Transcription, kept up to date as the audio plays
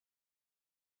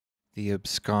The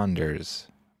Absconders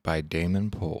by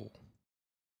Damon Pohl.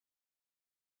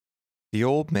 The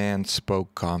old man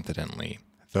spoke confidently,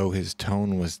 though his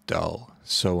tone was dull,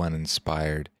 so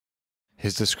uninspired.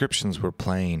 His descriptions were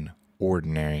plain,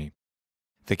 ordinary.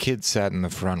 The kids sat in the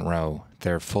front row,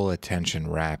 their full attention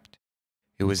rapt.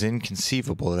 It was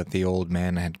inconceivable that the old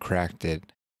man had cracked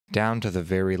it, down to the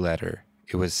very letter.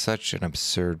 It was such an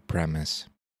absurd premise.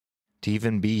 To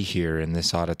even be here in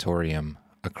this auditorium,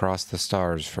 across the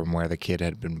stars from where the kid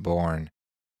had been born,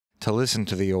 to listen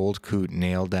to the old coot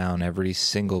nail down every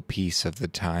single piece of the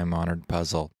time-honored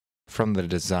puzzle, from the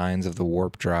designs of the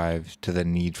warp drive to the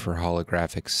need for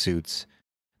holographic suits.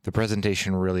 The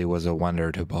presentation really was a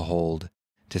wonder to behold,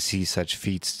 to see such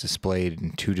feats displayed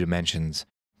in 2 dimensions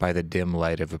by the dim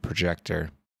light of a projector.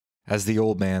 As the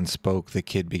old man spoke, the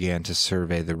kid began to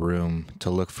survey the room, to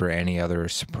look for any other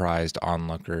surprised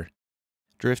onlooker.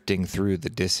 Drifting through the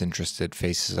disinterested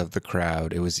faces of the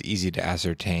crowd, it was easy to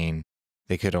ascertain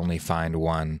they could only find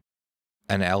one.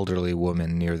 An elderly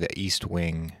woman near the east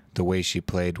wing. The way she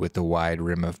played with the wide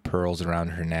rim of pearls around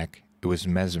her neck, it was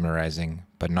mesmerizing,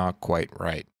 but not quite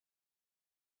right.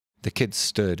 The kids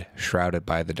stood, shrouded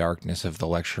by the darkness of the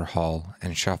lecture hall,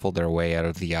 and shuffled their way out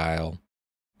of the aisle.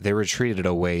 They retreated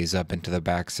a ways up into the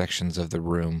back sections of the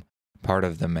room, part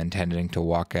of them intending to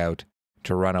walk out,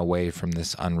 to run away from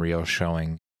this unreal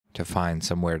showing, to find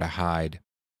somewhere to hide.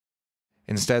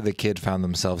 Instead, the kid found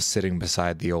themselves sitting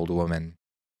beside the old woman.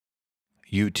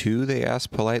 "You too?" they asked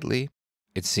politely.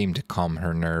 It seemed to calm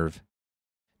her nerve.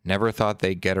 "Never thought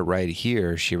they'd get it right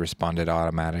here," she responded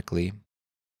automatically.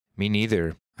 "Me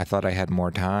neither. I thought I had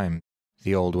more time."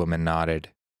 The old woman nodded.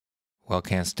 "Well,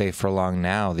 can't stay for long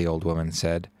now," the old woman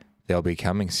said. "They'll be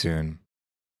coming soon."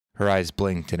 Her eyes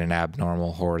blinked in an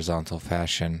abnormal horizontal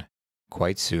fashion.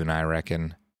 "Quite soon, I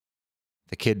reckon."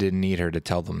 The kid didn't need her to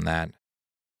tell them that.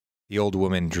 The old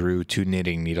woman drew 2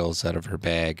 knitting needles out of her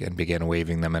bag and began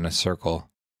waving them in a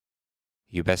circle.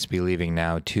 "You best be leaving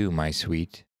now, too, my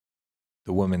sweet."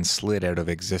 The woman slid out of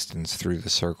existence through the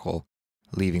circle,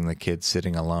 leaving the kid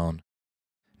sitting alone.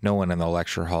 No one in the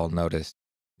lecture hall noticed.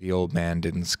 The old man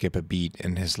didn't skip a beat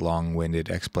in his long-winded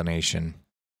explanation.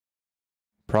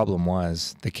 Problem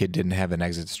was, the kid didn't have an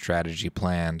exit strategy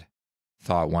planned.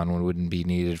 Thought one wouldn't be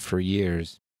needed for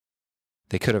years.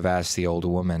 They could have asked the old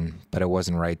woman, but it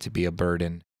wasn't right to be a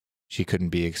burden. She couldn't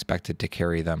be expected to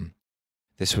carry them.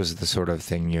 This was the sort of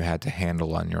thing you had to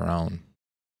handle on your own.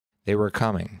 They were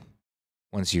coming.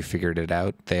 Once you figured it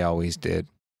out, they always did.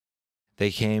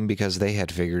 They came because they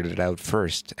had figured it out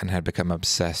first and had become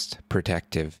obsessed,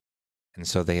 protective. And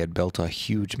so they had built a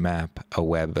huge map, a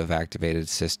web of activated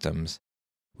systems.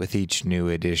 With each new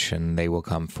edition, they will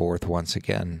come forth once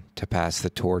again to pass the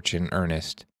torch in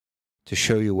earnest, to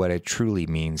show you what it truly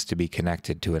means to be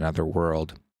connected to another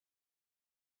world.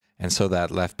 And so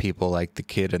that left people like the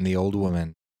kid and the old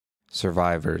woman,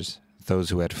 survivors,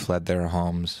 those who had fled their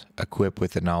homes, equipped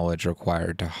with the knowledge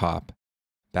required to hop,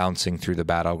 bouncing through the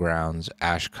battlegrounds,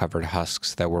 ash-covered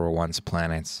husks that were once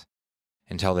planets,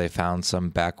 until they found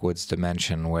some backwoods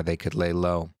dimension where they could lay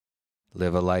low,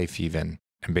 live a life even,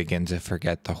 and begin to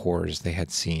forget the horrors they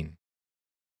had seen.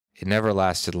 It never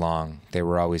lasted long. They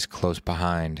were always close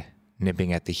behind,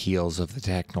 nipping at the heels of the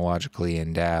technologically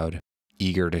endowed,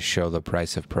 eager to show the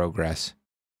price of progress.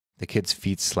 The kids'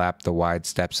 feet slapped the wide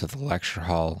steps of the lecture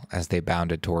hall as they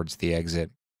bounded towards the exit.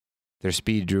 Their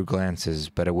speed drew glances,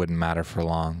 but it wouldn't matter for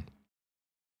long.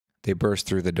 They burst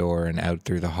through the door and out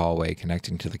through the hallway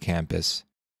connecting to the campus.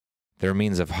 Their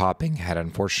means of hopping had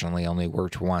unfortunately only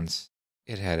worked once.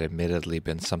 It had admittedly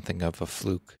been something of a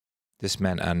fluke. This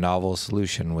meant a novel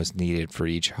solution was needed for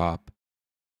each hop.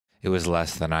 It was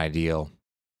less than ideal.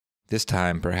 This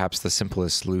time, perhaps the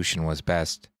simplest solution was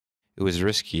best. It was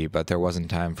risky, but there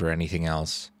wasn't time for anything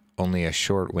else, only a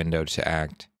short window to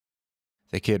act.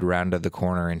 The kid rounded the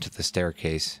corner into the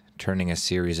staircase, turning a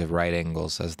series of right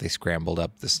angles as they scrambled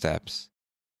up the steps.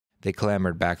 They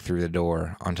clambered back through the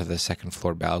door onto the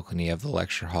second-floor balcony of the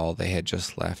lecture hall they had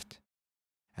just left.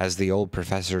 As the old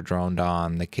professor droned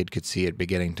on, the kid could see it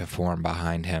beginning to form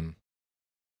behind him.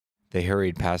 They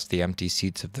hurried past the empty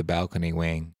seats of the balcony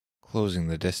wing, closing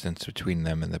the distance between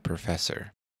them and the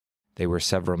professor. They were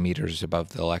several meters above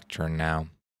the lectern now.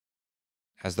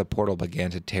 As the portal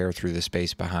began to tear through the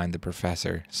space behind the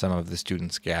professor, some of the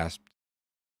students gasped.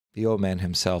 The old man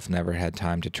himself never had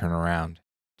time to turn around,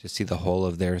 to see the whole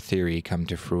of their theory come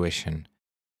to fruition.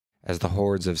 As the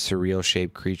hordes of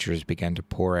surreal-shaped creatures began to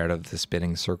pour out of the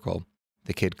spinning circle,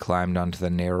 the kid climbed onto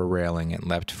the narrow railing and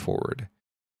leapt forward.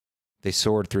 They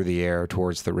soared through the air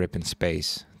towards the rip in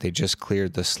space. They just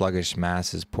cleared the sluggish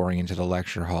masses pouring into the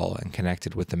lecture hall and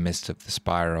connected with the mist of the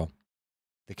spiral.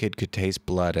 The kid could taste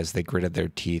blood as they gritted their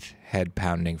teeth, head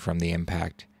pounding from the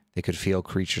impact. They could feel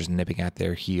creatures nipping at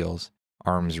their heels,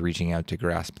 arms reaching out to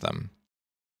grasp them.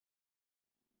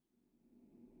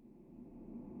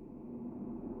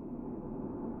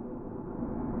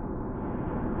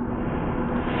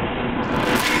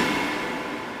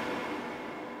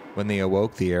 When they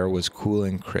awoke, the air was cool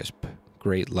and crisp.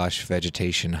 Great lush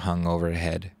vegetation hung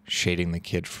overhead, shading the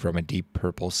kid from a deep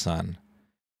purple sun.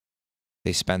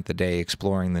 They spent the day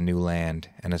exploring the new land,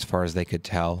 and as far as they could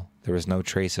tell, there was no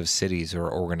trace of cities or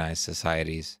organized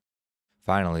societies.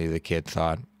 Finally, the kid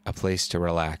thought, a place to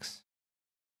relax.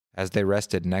 As they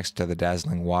rested next to the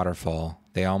dazzling waterfall,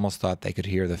 they almost thought they could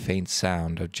hear the faint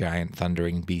sound of giant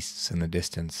thundering beasts in the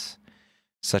distance.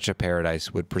 Such a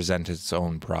paradise would present its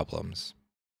own problems.